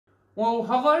Well,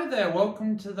 hello there.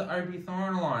 Welcome to the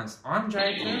Obi-Thorn Alliance. I'm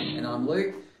Jacob. And I'm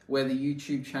Luke. We're the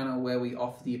YouTube channel where we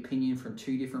offer the opinion from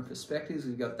two different perspectives.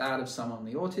 We've got that of someone on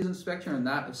the autism spectrum and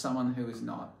that of someone who is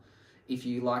not. If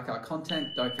you like our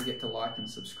content, don't forget to like and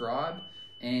subscribe.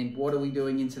 And what are we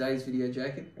doing in today's video,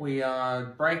 Jacob? We are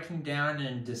breaking down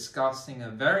and discussing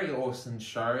a very awesome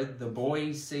show, The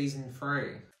Boys Season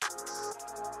 3.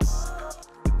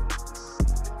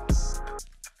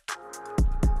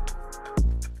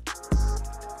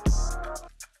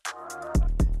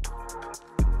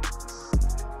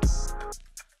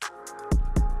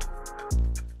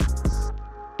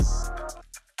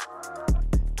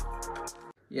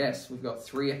 Yes, we've got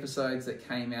 3 episodes that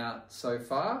came out so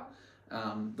far.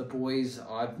 The Boys,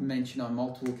 I've mentioned on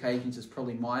multiple occasions, is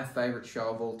probably my favourite show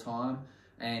of all time.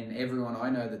 And everyone I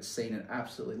know that's seen it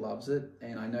absolutely loves it.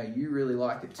 And I know you really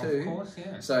like it too. Of course,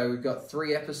 yeah. So we've got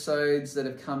 3 episodes that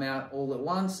have come out all at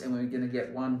once. And we're going to get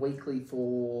one weekly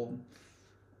for...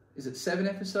 Is it 7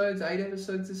 episodes, 8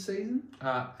 episodes this season?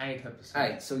 8 episodes.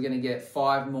 8. So we're going to get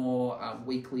 5 more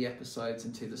weekly episodes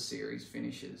until the series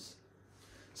finishes.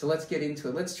 So let's get into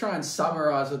it. Let's try and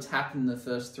summarise what's happened in the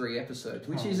first 3 episodes,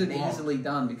 which isn't easily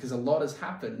done because a lot has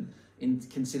happened in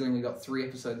considering we got 3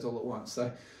 episodes all at once.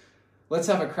 So let's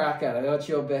have a crack at it. What's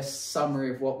your best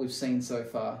summary of what we've seen so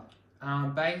far?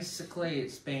 Basically,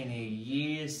 it's been a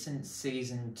year since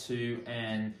Season 2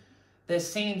 and there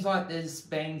seems like there's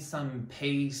been some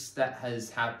peace that has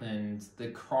happened. The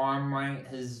crime rate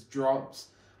has dropped,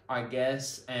 I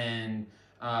guess, and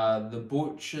the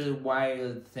butcher way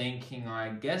of thinking, I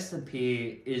guess,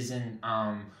 isn't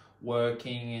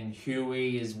working, and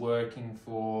Hughie is working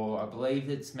for, I believe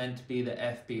it's meant to be the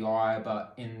FBI,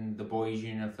 but in the boys'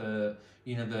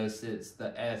 universe it's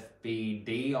the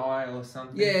FBDI or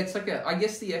something. Yeah, it's like I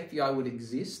guess the FBI would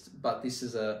exist, but this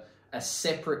is a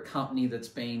separate company that's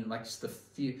been like just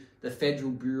the Federal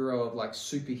Bureau of like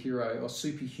superhero or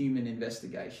superhuman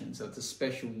investigation. So it's a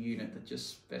special unit that just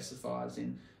specifies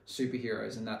in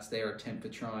superheroes, and that's their attempt to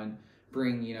try and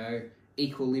bring,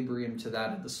 equilibrium to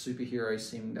that of the superheroes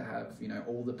seeming to have,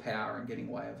 all the power and getting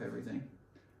away of everything.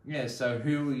 Yeah, so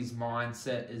Hughie's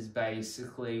mindset is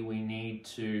basically we need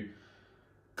to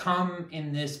come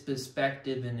in this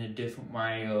perspective in a different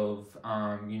way of,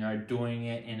 doing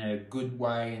it in a good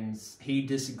way, and he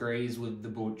disagrees with the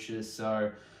butcher,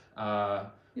 so...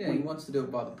 he wants to do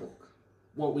it by the book.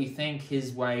 What we think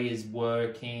his way is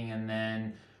working, and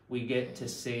then we get to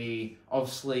see,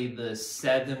 obviously, the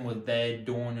 7 with their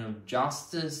Dawn of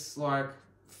Justice,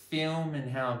 film and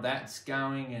how that's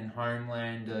going, and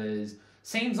Homelander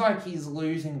seems like he's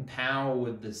losing power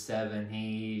with the 7.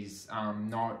 He's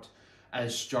not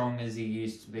as strong as he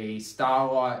used to be.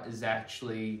 Starlight is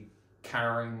actually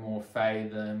carrying more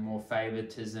favour and more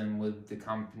favoritism with the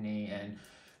company, and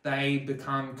they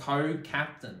become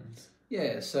co-captains.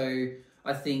 Yeah, so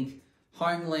I think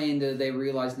Homelander, they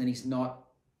realise that he's not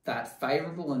that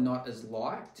favourable and not as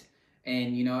liked,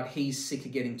 and he's sick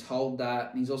of getting told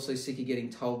that, and he's also sick of getting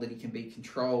told that he can be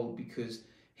controlled because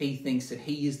he thinks that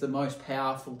he is the most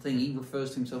powerful thing. He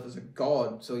refers to himself as a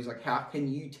god, so he's like, how can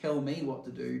you tell me what to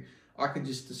do? I could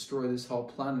just destroy this whole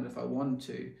planet if I wanted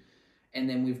to. And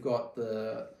then we've got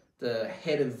the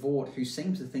head of Vought, who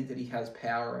seems to think that he has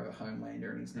power over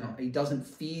Homelander, and he's not. He doesn't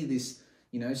fear this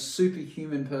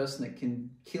superhuman person that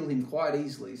can kill him quite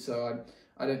easily. So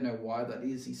I don't know why that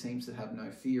is. He seems to have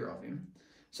no fear of him.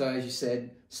 So as you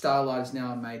said, Starlight is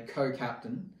now made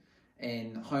co-captain,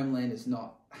 and Homelander's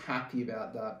not happy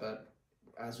about that, but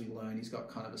as we learn, he's got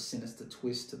kind of a sinister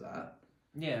twist to that.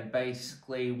 Yeah,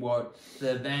 basically what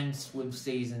the events with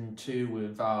Season 2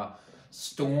 with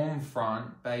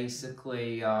Stormfront,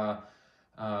 basically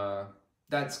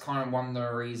that's kind of one of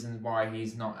the reasons why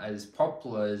he's not as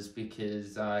popular, is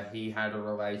because he had a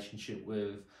relationship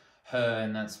with her,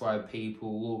 and that's why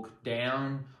people look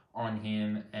down on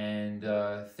him, and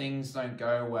things don't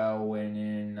go well when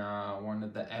in one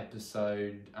of the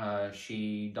episodes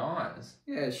she dies.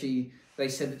 Yeah, they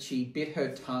said that she bit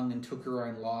her tongue and took her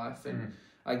own life, and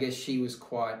I guess she was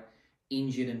quite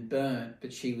injured and burnt,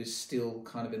 but she was still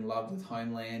kind of in love with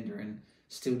Homelander and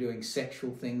still doing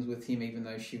sexual things with him, even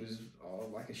though she was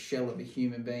like a shell of a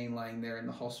human being laying there in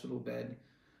the hospital bed.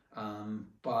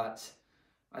 But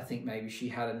I think maybe she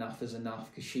had enough is enough,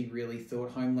 because she really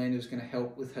thought Homelander was going to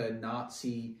help with her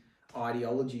Nazi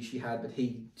ideology she had, but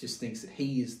he just thinks that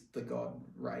he is the god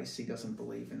race. He doesn't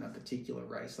believe in a particular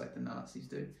race like the Nazis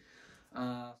do.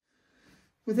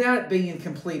 Without it being in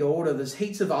complete order, there's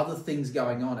heaps of other things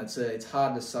going on. It's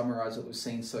hard to summarise what we've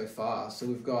seen so far. So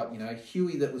we've got,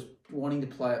 Hughie that was wanting to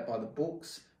play it by the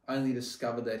books, only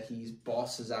discover that his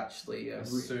boss is actually a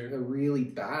really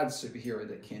bad superhero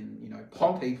that can, you know,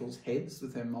 pop people's heads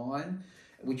with her mind,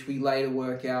 which we later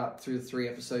work out through the 3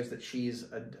 episodes that she is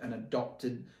an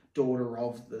adopted daughter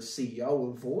of the CEO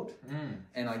of Vought.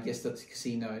 And I guess that's because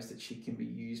he knows that she can be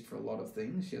used for a lot of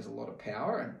things. She has a lot of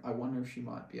power, and I wonder if she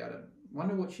might be able to,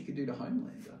 wonder what she could do to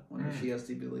Homelander. Wonder if she has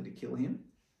the ability to kill him.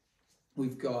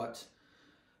 We've got,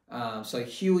 so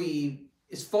Hughie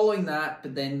is following that,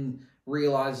 but then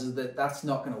realizes that that's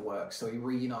not going to work. So he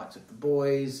reunites with the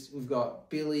boys. We've got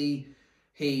Billy.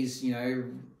 He's, you know,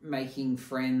 making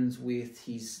friends with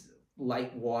his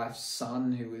late wife's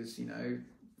son, who is, you know,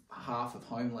 half of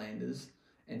Homelander's,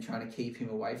 and trying to keep him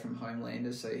away from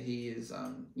Homelander. So he is,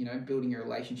 you know, building a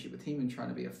relationship with him and trying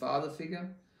to be a father figure.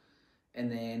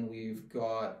 And then we've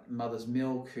got Mother's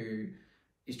Milk, who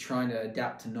is trying to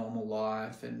adapt to normal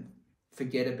life and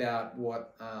forget about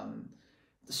what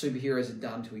the superheroes have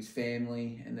done to his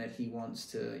family, and that he wants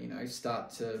to, you know,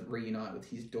 start to reunite with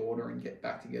his daughter and get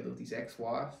back together with his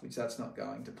ex-wife, which that's not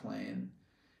going to plan.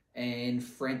 And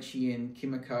Frenchie and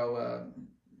Kimiko are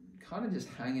kind of just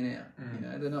hanging out. You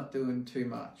know, they're not doing too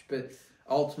much. But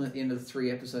ultimately, at the end of the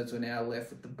 3 episodes, we're now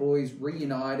left with the boys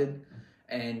reunited,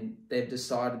 and they've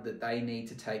decided that they need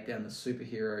to take down the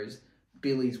superheroes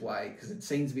Billy's way, because it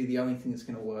seems to be the only thing that's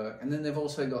going to work. And then they've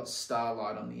also got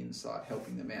Starlight on the inside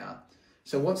helping them out.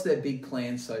 So what's their big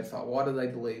plan so far? What do they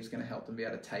believe is going to help them be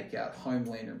able to take out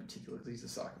Homelander in particular, because he's a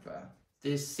psychopath?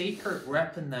 This secret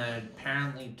weapon that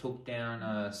apparently took down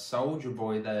a Soldier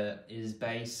Boy that is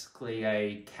basically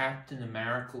a Captain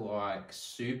America-like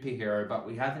superhero, but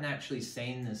we haven't actually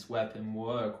seen this weapon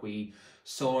work. We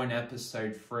saw in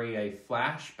episode 3 a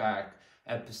flashback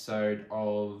episode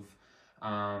of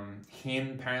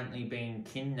him apparently being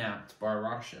kidnapped by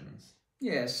Russians.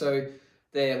 Yeah, so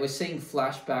we're seeing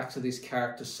flashbacks of this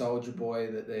character Soldier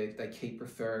Boy that they keep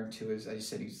referring to as you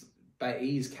said,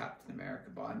 he's Captain America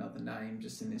by another name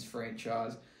just in this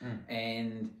franchise.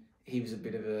 And he was a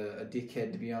bit of a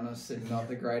dickhead, to be honest, and not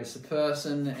the greatest of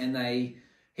person. And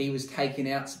he was taken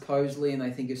out supposedly, and they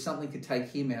think if something could take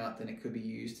him out, then it could be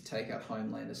used to take out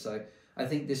Homelander. So I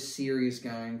think this series is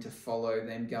going to follow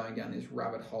them going down this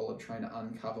rabbit hole of trying to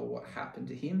uncover what happened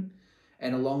to him.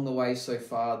 And along the way so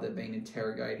far, they've been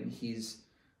interrogating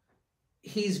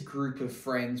his group of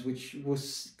friends, which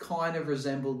was kind of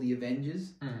resembled the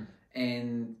Avengers,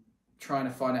 and trying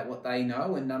to find out what they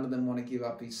know. And none of them want to give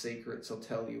up his secrets or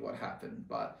tell you what happened.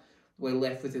 But we're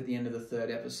left with, at the end of the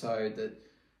 3rd episode, that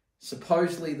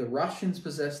supposedly the Russians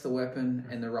possessed the weapon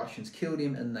and the Russians killed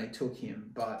him and they took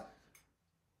him. But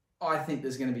I think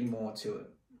there's going to be more to it.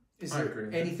 Is there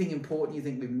anything important you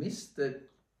think we've missed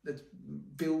that's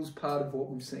Bill's part of what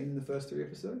we've seen in the first 3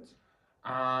 episodes?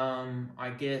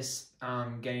 I guess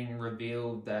getting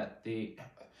revealed that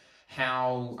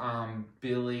how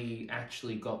Billy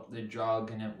actually got the drug,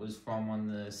 and it was from on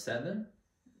the 7.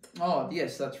 Oh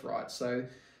yes, that's right. So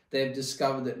they've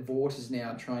discovered that Vought is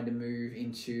now trying to move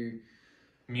into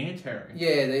military.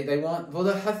 Yeah, they want. Well,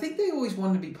 I think they always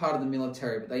wanted to be part of the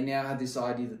military, but they now have this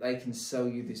idea that they can sell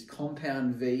you this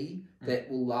compound V that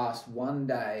will last 1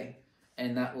 day,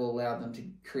 and that will allow them to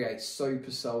create super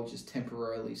soldiers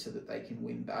temporarily so that they can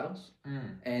win battles.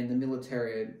 And the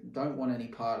military don't want any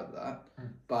part of that,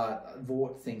 but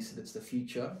Vought thinks that it's the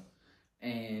future.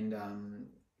 And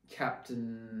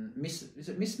is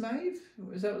it Miss Maeve?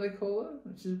 Is that what they call her?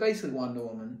 Which is basically Wonder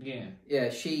Woman. Yeah.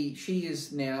 She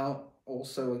is now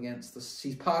also against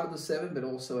she's part of the 7, but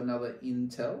also another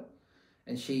intel,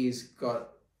 and she's got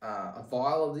a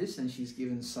vial of this, and she's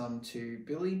given some to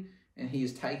Billy, and he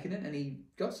has taken it, and he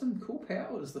got some cool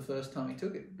powers the first time he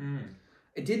took it.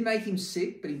 It did make him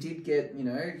sick, but he did get, you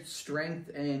know, strength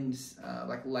and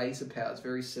like laser powers,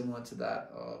 very similar to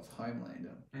that of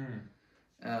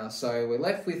Homelander. So we're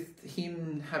left with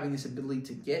him having this ability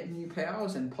to get new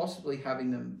powers and possibly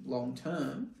having them long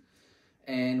term.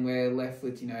 And we're left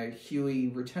with, you know, Hughie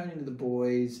returning to the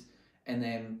boys and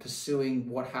then pursuing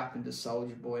what happened to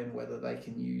Soldier Boy and whether they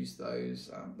can use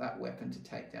that weapon to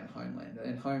take down Homelander.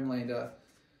 And Homelander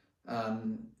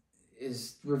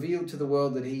is revealed to the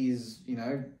world that he is, you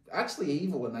know, actually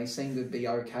evil, and they seem to be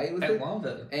okay with it. I love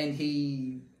it. And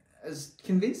he has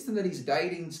convinced them that he's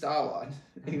dating Starlight,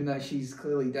 even though she's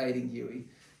clearly dating Hughie,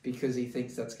 because he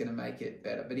thinks that's going to make it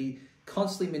better. But he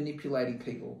constantly manipulating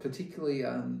people, particularly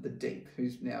the Deep,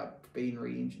 who's now been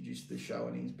reintroduced to the show,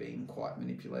 and he's being quite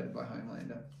manipulated by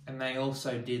Homelander. And they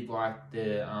also did like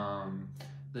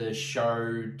the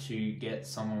show to get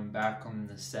someone back on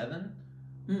the 7.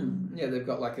 Yeah, they've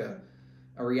got like a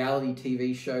reality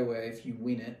TV show where if you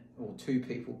win it, or two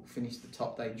people finished the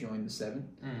top, they joined the Seven.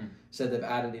 Mm. So they've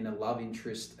added in a love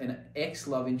interest, an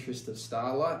ex-love interest of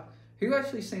Starlight, who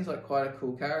actually seems like quite a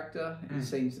cool character. He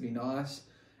seems to be nice.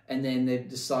 And then they've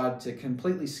decided to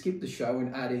completely skip the show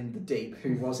and add in the Deep,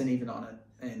 who wasn't even on it.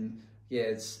 And yeah,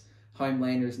 it's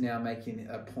Homelander is now making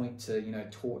a point to, you know,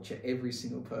 torture every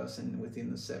single person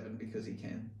within the Seven because he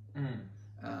can.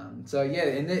 So yeah,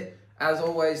 and as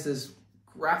always, there's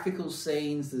graphical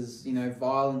scenes, there's, you know,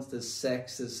 violence, there's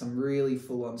sex, there's some really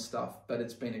full-on stuff, but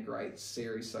it's been a great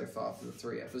series so far for the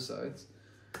 3 episodes.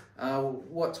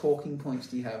 What talking points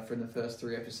do you have from the first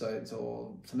 3 episodes,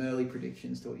 or some early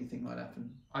predictions to what you think might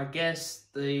happen? I guess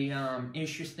the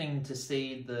interesting to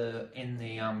see in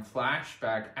the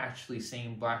flashback actually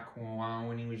seeing Black Noir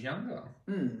when he was younger.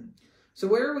 So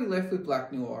where are we left with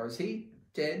Black Noir? Is he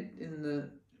dead in the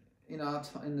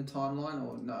timeline,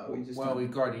 or no? He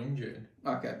got injured.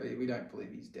 Okay, but we don't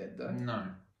believe he's dead though. No.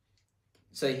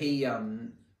 So he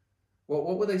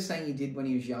what were they saying he did when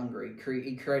he was younger? He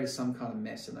created some kind of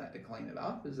mess and they had to clean it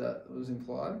up. Is that what was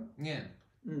implied? Yeah.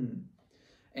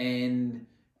 And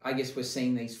I guess we're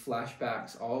seeing these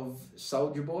flashbacks of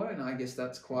Soldier Boy, and I guess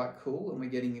that's quite cool. And we're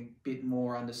getting a bit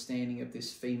more understanding of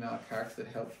this female character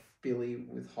that helped Billy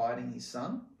with hiding his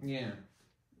son. Yeah.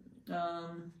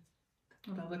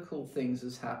 What other cool things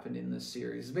has happened in this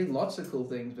series? There's been lots of cool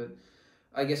things, but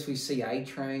I guess we see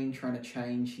A-Train trying to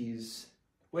change his...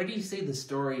 Where do you see the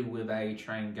story with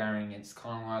A-Train going? It's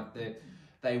kind of like that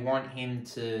they want him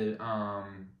to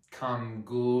come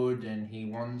good, and he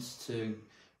wants to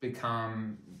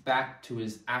become back to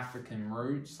his African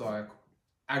roots. Like,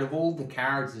 out of all the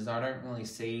characters, I don't really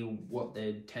see what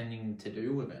they're tending to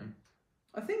do with him.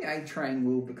 I think A-Train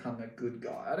will become a good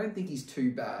guy. I don't think he's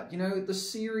too bad. You know,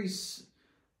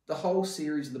 the whole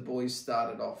series of The Boys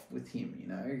started off with him, you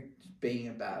know, being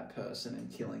a bad person and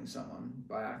killing someone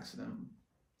by accident.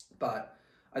 But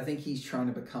I think he's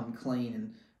trying to become clean,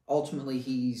 and ultimately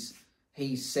he's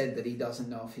said that he doesn't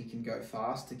know if he can go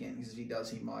fast again, because if he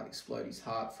does, he might explode his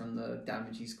heart from the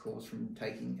damage he's caused from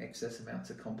taking excess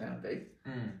amounts of compound V.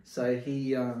 So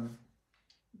he, I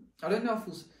don't know if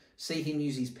we'll see him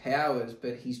use his powers,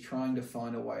 but he's trying to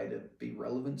find a way to be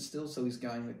relevant still. So he's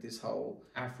going with this whole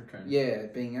African. Yeah,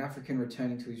 being African,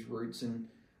 returning to his roots, and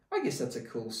I guess that's a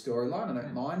cool storyline. I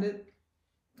don't mind it.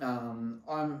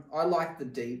 I like the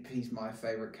Deep. He's my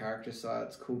favourite character, so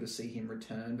it's cool to see him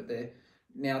return. But they're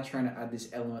now trying to add this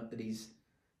element that he's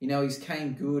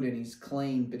came good and he's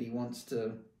clean, but he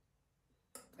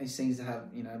seems to have,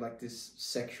 you know, like this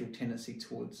sexual tendency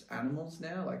towards animals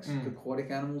now, like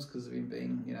aquatic animals, because of him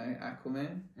being, you know,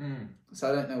 Aquaman.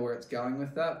 So I don't know where it's going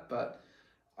with that, but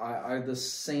the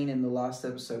scene in the last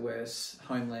episode where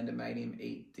Homelander made him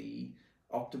eat the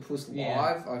octopus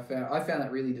live, I found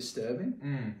that really disturbing,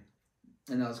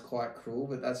 and that was quite cruel.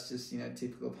 But that's just, you know,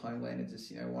 typical of Homelander, just,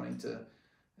 you know, wanting to,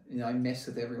 you know, mess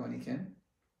with everyone he can.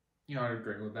 Yeah, I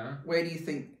agree with that. What do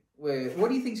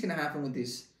you think's going to happen with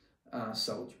this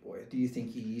Soldier Boy? Do you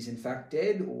think he is in fact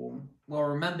dead, or? Well,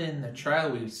 remember in the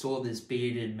trailer we saw this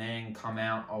bearded man come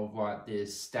out of like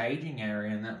this staging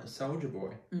area, and that was Soldier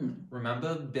Boy.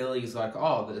 Remember, Billy's like,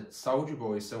 "Oh, the Soldier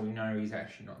Boy," so we know he's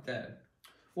actually not dead.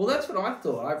 Well, that's what I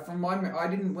thought. I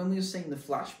didn't, when we were seeing the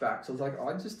flashbacks, I was like,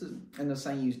 and they're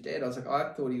saying he was dead. I was like,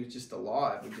 I thought he was just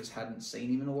alive. We just hadn't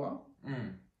seen him in a while.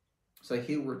 So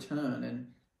he'll return,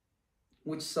 and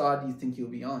which side do you think he'll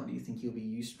be on? Do you think he'll be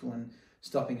useful in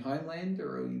stopping Homelander,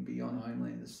 or will he be on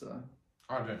Homelander's side?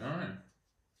 I don't know.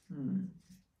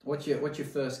 What's your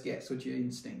first guess? What's your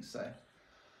instincts say?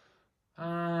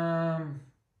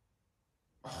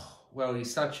 Well,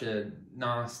 he's such a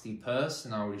nasty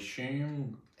person. I would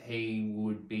assume he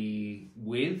would be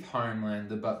with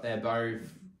Homelander, but they're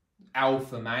both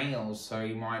alpha males, so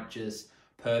he might just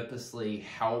purposely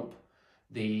help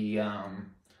the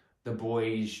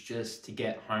boys just to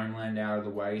get Homelander out of the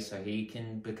way so he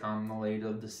can become the leader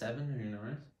of the Seven. Who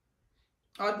knows?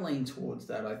 I'd lean towards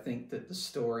that. I think that the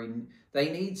story, they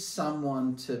need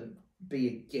someone to be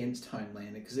against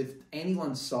Homelander, because if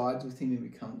anyone sides with him, he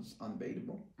becomes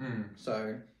unbeatable.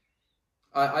 So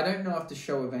I don't know if the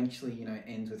show eventually, you know,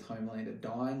 ends with Homelander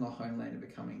dying or Homelander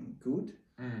becoming good,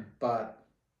 but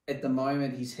at the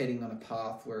moment he's heading on a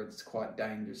path where it's quite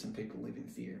dangerous and people live in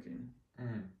fear of him.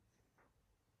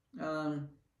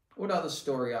 What other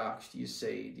story arcs do you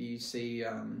see? Do you see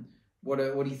what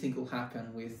do you think will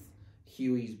happen with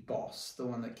Hughie's boss, the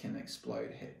one that can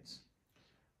explode heads?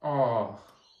 Oh,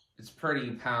 it's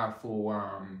pretty powerful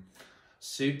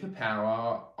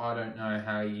superpower. I don't know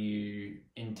how you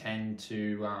intend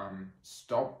to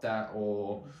stop that,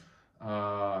 or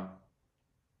I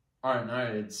don't know.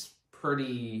 It's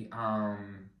pretty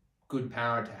good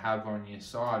power to have on your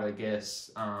side. I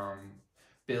guess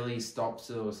Billy stops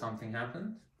it or something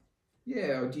happens.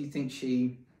 Yeah, or do you think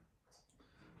she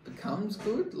becomes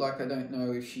good? Like, I don't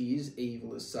know if she is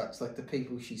evil as such. Like, the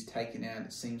people she's taken out,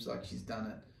 it seems like she's done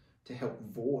it to help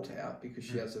Vought out because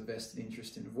she has a vested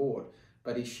interest in Vought.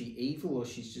 But is she evil, or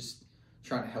she's just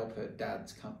trying to help her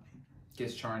dad's company?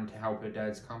 Just trying to help her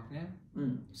dad's company.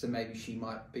 So maybe she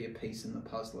might be a piece in the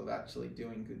puzzle of actually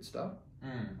doing good stuff.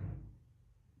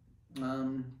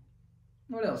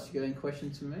 What else? You got any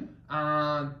questions for me?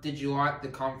 Did you like the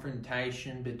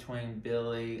confrontation between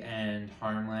Billy and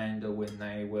Homelander when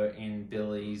they were in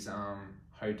Billy's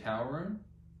hotel room?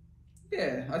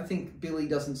 Yeah, I think Billy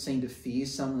doesn't seem to fear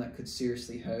someone that could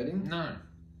seriously hurt him. No.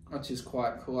 Which is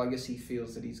quite cool. I guess he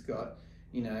feels that he's got,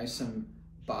 you know, some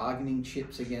bargaining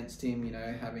chips against him, you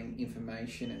know, having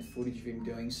information and footage of him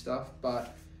doing stuff.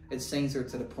 But it seems that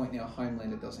it's at a point now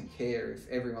Homelander doesn't care. If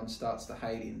everyone starts to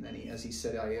hate him, then he, as he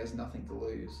said, he has nothing to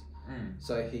lose.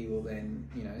 So he will then,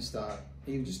 you know,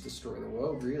 he'll just destroy the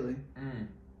world, really.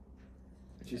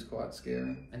 Which is quite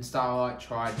scary. And Starlight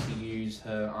tried to use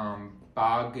her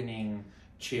bargaining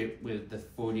chip with the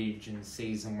footage in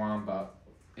season 1, but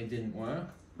it didn't work.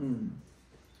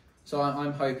 So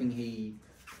I'm hoping maybe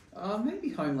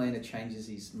Homelander changes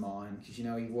his mind, because, you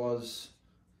know, he was,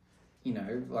 you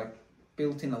know, like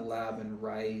built in a lab and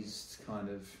raised kind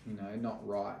of, you know, not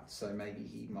right. So maybe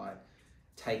he might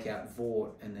take out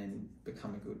Vought and then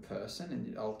become a good person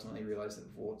and ultimately realise that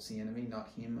Vaught's the enemy, not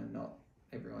him and not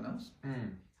everyone else.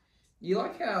 You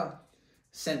like how,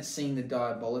 since seeing the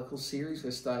Diabolical series,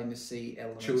 we're starting to see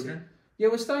elements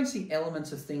we're starting to see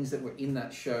elements of things that were in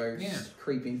that show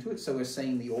creep into it. So we're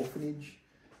seeing the orphanage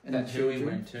and that Hughie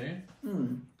went to.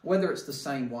 Whether it's the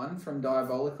same one from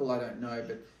Diabolical, I don't know,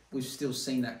 but we've still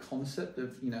seen that concept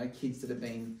of, you know, kids that have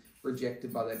been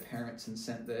rejected by their parents and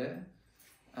sent there.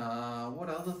 What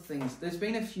other things? There's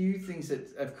been a few things that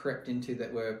have crept into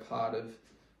that were part of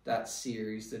that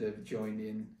series that have joined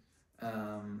in.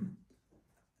 And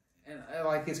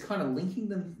like, it's kind of linking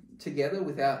them together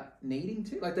without needing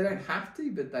to. Like, they don't have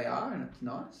to, but they are, and it's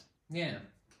nice. Yeah.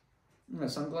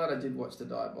 So I'm glad I did watch the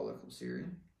Diabolical series.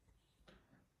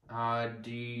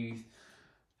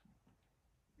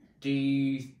 Do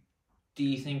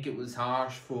you think it was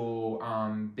harsh for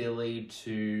Billy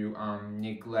to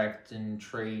neglect and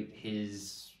treat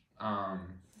his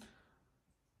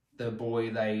the boy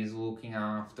that he's looking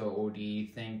after, or do you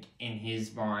think in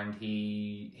his mind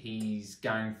he's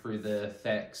going through the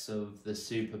effects of the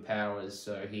superpowers,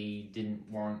 so he didn't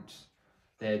want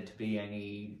there to be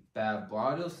any bad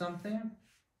blood or something?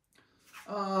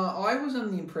 I was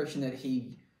under the impression that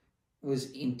he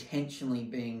was intentionally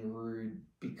being rude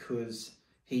because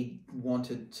he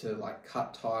wanted to, like,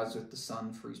 cut ties with the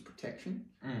son for his protection.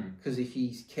 Because if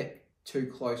he's kept too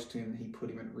close to him, he put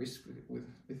him at risk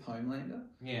with Homelander.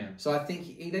 Yeah. So I think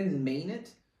he didn't mean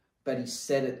it, but he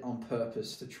said it on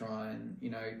purpose to try and,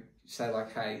 you know, say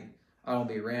like, hey, I don't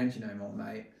be around you no more,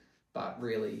 mate. But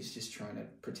really, he's just trying to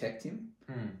protect him.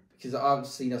 Because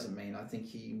obviously he doesn't mean. I think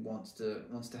he wants to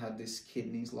have this kid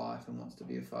in his life and wants to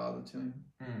be a father to him.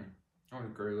 I would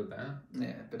agree with that.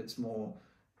 Yeah, but it's more,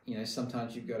 you know,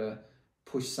 sometimes you've got to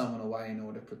push someone away in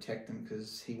order to protect them,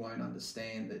 because he won't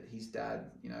understand that his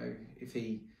dad, you know, if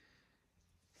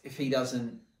he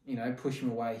doesn't, you know, push him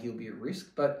away, he'll be at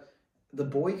risk. But the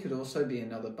boy could also be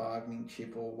another bargaining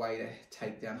chip or way to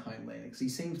take down Homelander, because he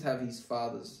seems to have his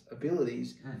father's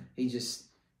abilities. He just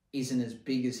isn't as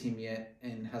big as him yet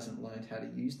and hasn't learned how to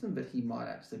use them, but he might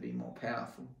actually be more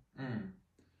powerful.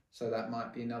 So that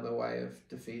might be another way of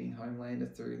defeating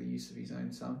Homelander, through the use of his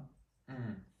own son.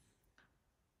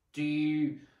 Do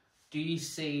you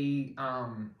see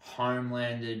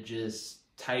Homelander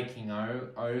just taking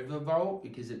over Volt?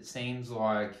 Because it seems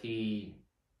like he's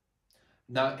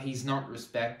not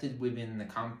respected within the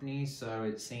company, so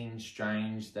it seems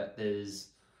strange that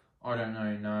there's, I don't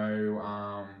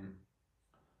know,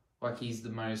 like, he's the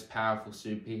most powerful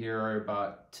superhero,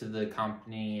 but to the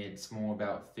company it's more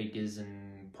about figures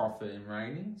and profit and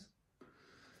ratings.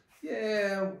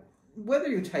 Yeah, whether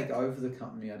he'll take over the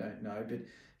company, I don't know, but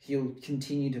he'll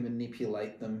continue to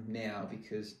manipulate them now,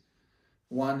 because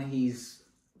one, his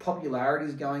popularity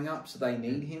is going up, so they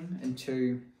need him, and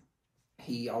two,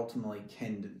 he ultimately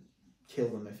can kill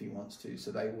them if he wants to,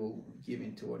 so they will give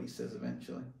in to what he says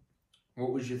eventually.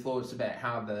 What was your thoughts about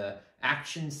how the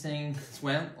action scenes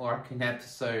went? Like in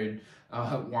episode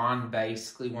 1,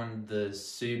 basically one of the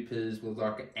supers was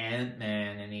like an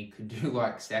Ant-Man, and he could do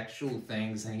like sexual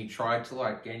things, and he tried to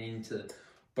like get into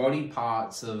body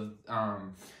parts of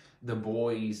the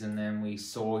boys, and then we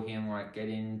saw him like get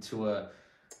into a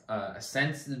a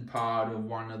sensitive part of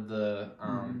one of the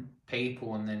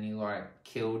people, and then he like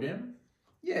killed him.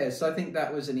 Yeah, so I think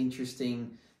that was an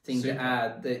interesting thing to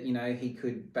add, that, you know, he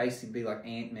could basically be like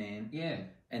Ant-Man. Yeah.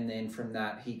 And then from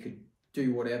that, he could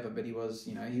do whatever, but he was,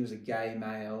 you know, he was a gay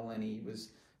male, and he was,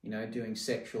 you know, doing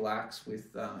sexual acts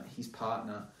with his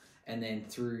partner. And then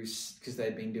because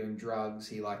they'd been doing drugs,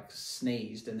 he like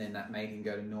sneezed, and then that made him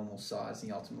go to normal size.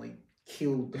 And he ultimately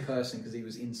killed the person because he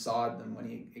was inside them when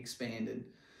he expanded.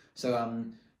 So,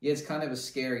 yeah, it's kind of a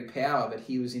scary power, but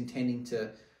he was intending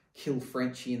to kill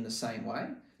Frenchie in the same way.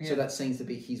 Yeah. So that seems to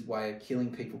be his way of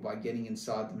killing people, by getting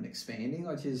inside them and expanding,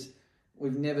 which is,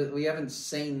 we haven't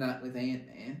seen that with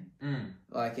Ant-Man.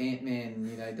 Like Ant-Man,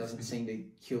 you know, doesn't seem to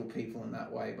kill people in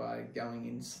that way by going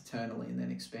internally and then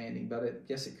expanding, but I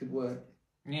guess it could work.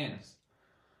 Yes.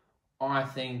 I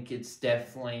think it's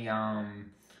definitely,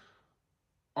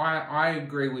 I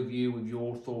agree with you with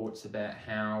your thoughts about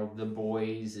how The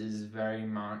Boys is very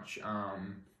much,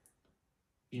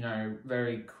 you know,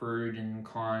 very crude and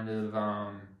kind of,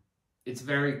 it's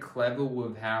very clever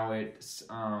with how it's,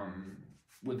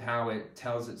 with how it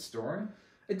tells its story.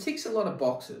 It ticks a lot of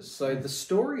boxes. So the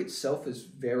story itself is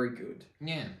very good.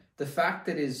 Yeah. The fact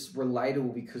that it is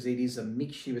relatable because it is a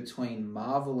mixture between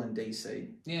Marvel and DC.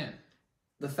 Yeah.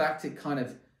 The fact it kind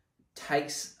of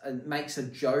makes a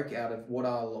joke out of what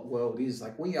our world is.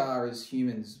 Like, we are, as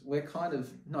humans, we're kind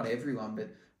of, not everyone, but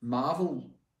Marvel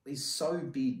is so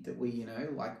big that we, you know,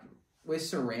 like, we're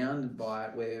surrounded by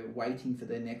it. We're waiting for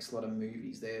their next lot of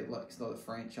movies. They're like, it's not a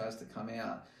franchise to come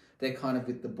out. They're kind of,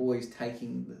 with The Boys,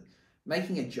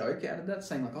 making a joke out of that,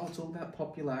 saying like, oh, it's all about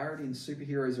popularity and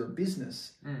superheroes are a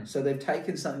business. So they've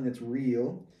taken something that's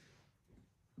real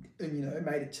and, you know,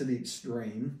 made it to the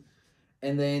extreme.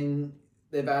 And then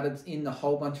they've added in a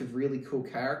whole bunch of really cool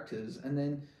characters. And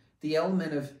then the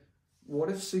element of, what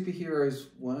if superheroes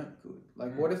weren't good?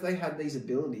 Like, what if they had these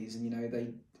abilities and, you know, they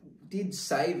did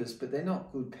save us, but they're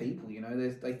not good people, you know?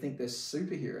 They think they're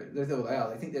superheroes.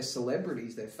 They think they're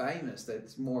celebrities, they're famous.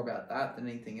 It's more about that than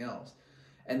anything else.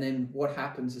 And then what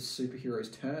happens as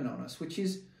superheroes turn on us, which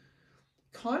is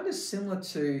kind of similar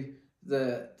to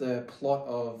the plot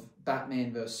of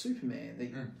Batman vs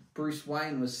Superman. Bruce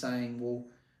Wayne was saying, well,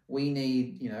 we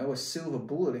need, you know, a silver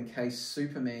bullet in case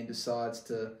Superman decides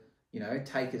to, you know,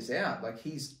 take us out. Like,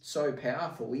 he's so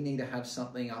powerful. We need to have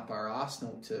something up our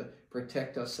arsenal to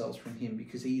protect ourselves from him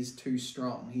because he is too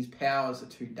strong. His powers are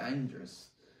too dangerous.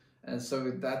 And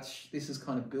so this is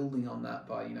kind of building on that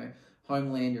by, you know,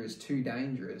 Homelander is too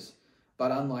dangerous.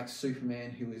 But unlike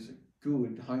Superman, who is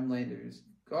good, Homelander has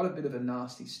got a bit of a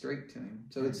nasty streak to him.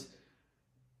 So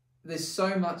there's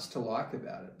so much to like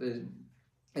about it.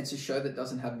 It's a show that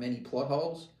doesn't have many plot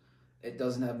holes. It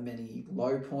doesn't have many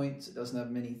low points. It doesn't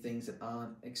have many things that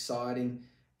aren't exciting.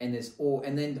 And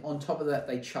then on top of that,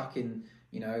 they chuck in,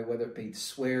 you know, whether it be the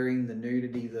swearing, the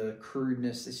nudity, the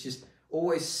crudeness. It's just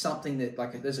always something that,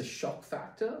 like, there's a shock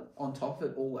factor on top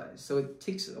of it always. So it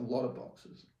ticks a lot of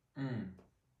boxes.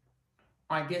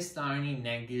 I guess the only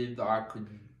negative that I could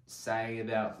say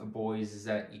about The Boys is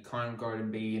that you kind of got to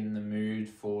be in the mood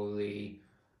for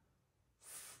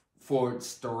its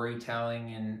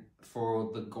storytelling and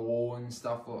for the gore and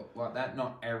stuff like that.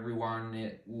 Not everyone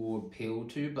it will appeal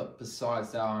to, but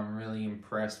besides that, I'm really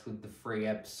impressed with the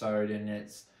 3-episode and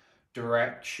its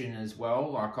direction as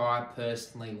well. Like, I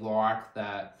personally like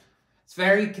that. It's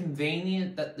very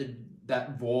convenient that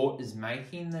that Vought is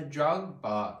making the drug,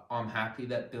 but I'm happy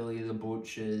that Billy the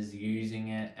Butcher is using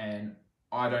it. And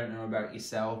I don't know about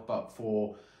yourself, but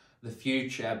for the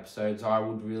future episodes, I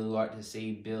would really like to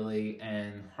see Billy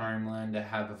and Homelander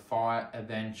have a fight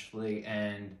eventually,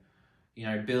 and, you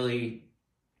know, Billy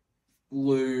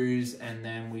lose, and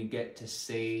then we get to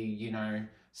see, you know,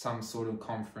 some sort of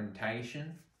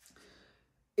confrontation.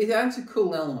 It adds a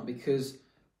cool element because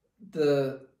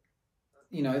the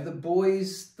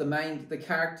boys, the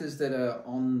characters that are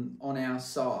on our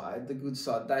side, the good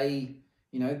side, they,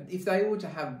 you know, if they were to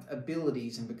have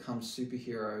abilities and become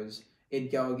superheroes,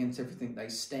 it'd go against everything they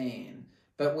stand.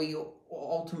 But we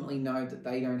ultimately know that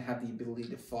they don't have the ability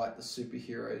to fight the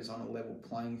superheroes on a level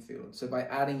playing field. So by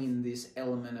adding in this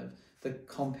element of the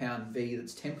compound V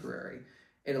that's temporary,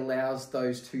 it allows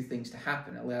those two things to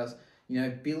happen. It allows, you know,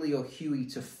 Billy or Hughie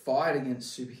to fight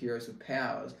against superheroes with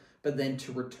powers, but then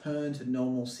to return to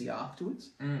normalcy afterwards.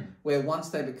 Where once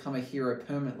they become a hero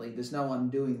permanently, there's no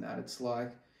undoing that. It's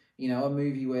like, you know, a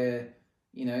movie where,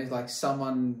 you know, like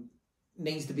someone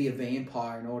needs to be a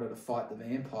vampire in order to fight the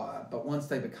vampire, but once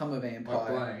they become a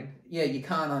vampire, yeah, you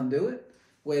can't undo it.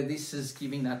 Where this is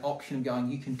giving that option of going,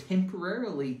 you can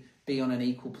temporarily be on an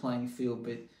equal playing field,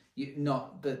 but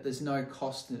but there's no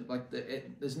cost in it. Like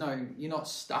you're not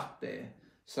stuck there.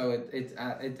 So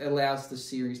it allows the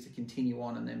series to continue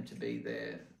on and them to be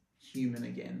their human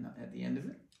again at the end of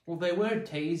it. Well, they were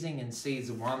teasing in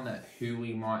season 1 that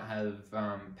Hughie might have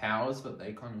powers, but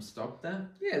they kind of stopped that.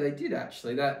 Yeah, they did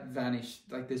actually. That vanished.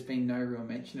 Like, there's been no real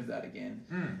mention of that again.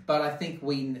 Mm. But I think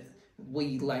we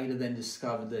later then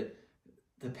discovered that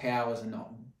the powers are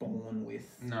not born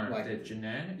with. No, like, they're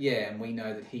genetic. Yeah, and we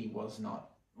know that he was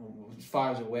not, as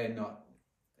far as we're not,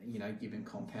 given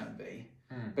compound V.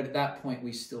 Mm. But at that point,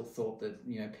 we still thought that,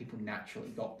 people naturally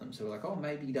got them. So we're like, oh,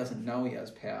 maybe he doesn't know he has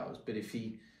powers. But if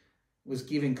he was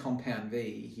given compound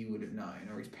V, he would have known,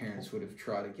 or his parents would have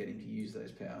tried to get him to use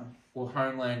those powers. Well,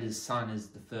 Homelander's son is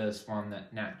the first one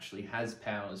that naturally has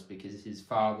powers because his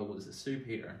father was a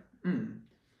superhero. Mm.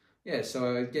 Yeah,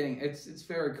 so it's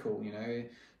very cool,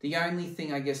 The only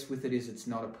thing, I guess, with it is it's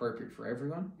not appropriate for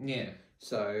everyone. Yeah.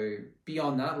 So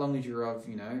beyond that, as long as you're of,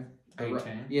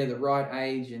 18. the right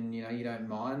age and, you don't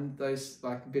mind those,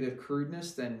 like, a bit of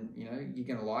crudeness, then, you're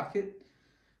going to like it.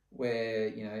 Where,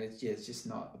 it's just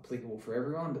not applicable for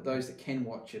everyone. But those that can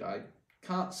watch it, I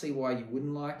can't see why you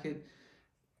wouldn't like it.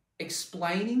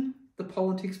 Explaining the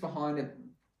politics behind it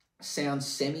sounds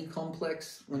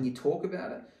semi-complex when you talk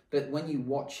about it. But when you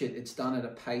watch it, it's done at a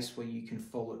pace where you can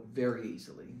follow it very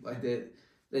easily. Like,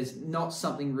 there's not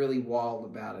something really wild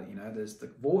about it. There's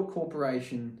the Vought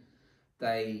Corporation.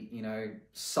 They,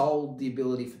 sold the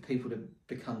ability for people to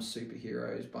become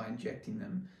superheroes by injecting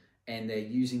them. And they're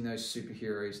using those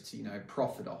superheroes to,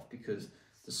 profit off, because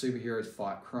the superheroes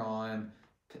fight crime.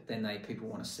 Then people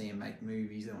want to see them make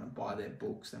movies. They want to buy their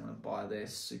books. They want to buy their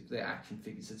action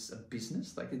figures. It's a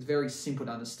business. Like, it's very simple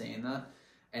to understand that.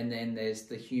 And then there's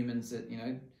the humans that,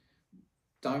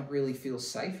 don't really feel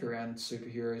safe around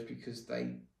superheroes because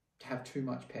they have too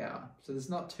much power. So there's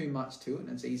not too much to it, and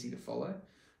it's easy to follow.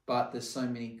 But there's so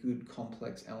many good,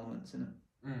 complex elements in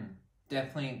it. Mm.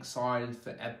 Definitely excited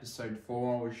for episode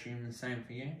 4. I would assume the same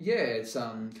for you. Yeah, it's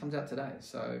comes out today,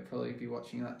 so probably be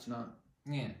watching that tonight.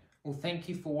 Yeah. Well, thank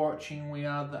you for watching. We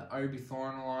are the Obi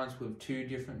Thorn Alliance with 2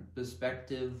 different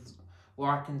perspectives.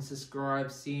 Like and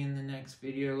subscribe. See you in the next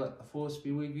video. Let the Force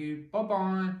be with you. Bye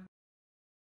bye.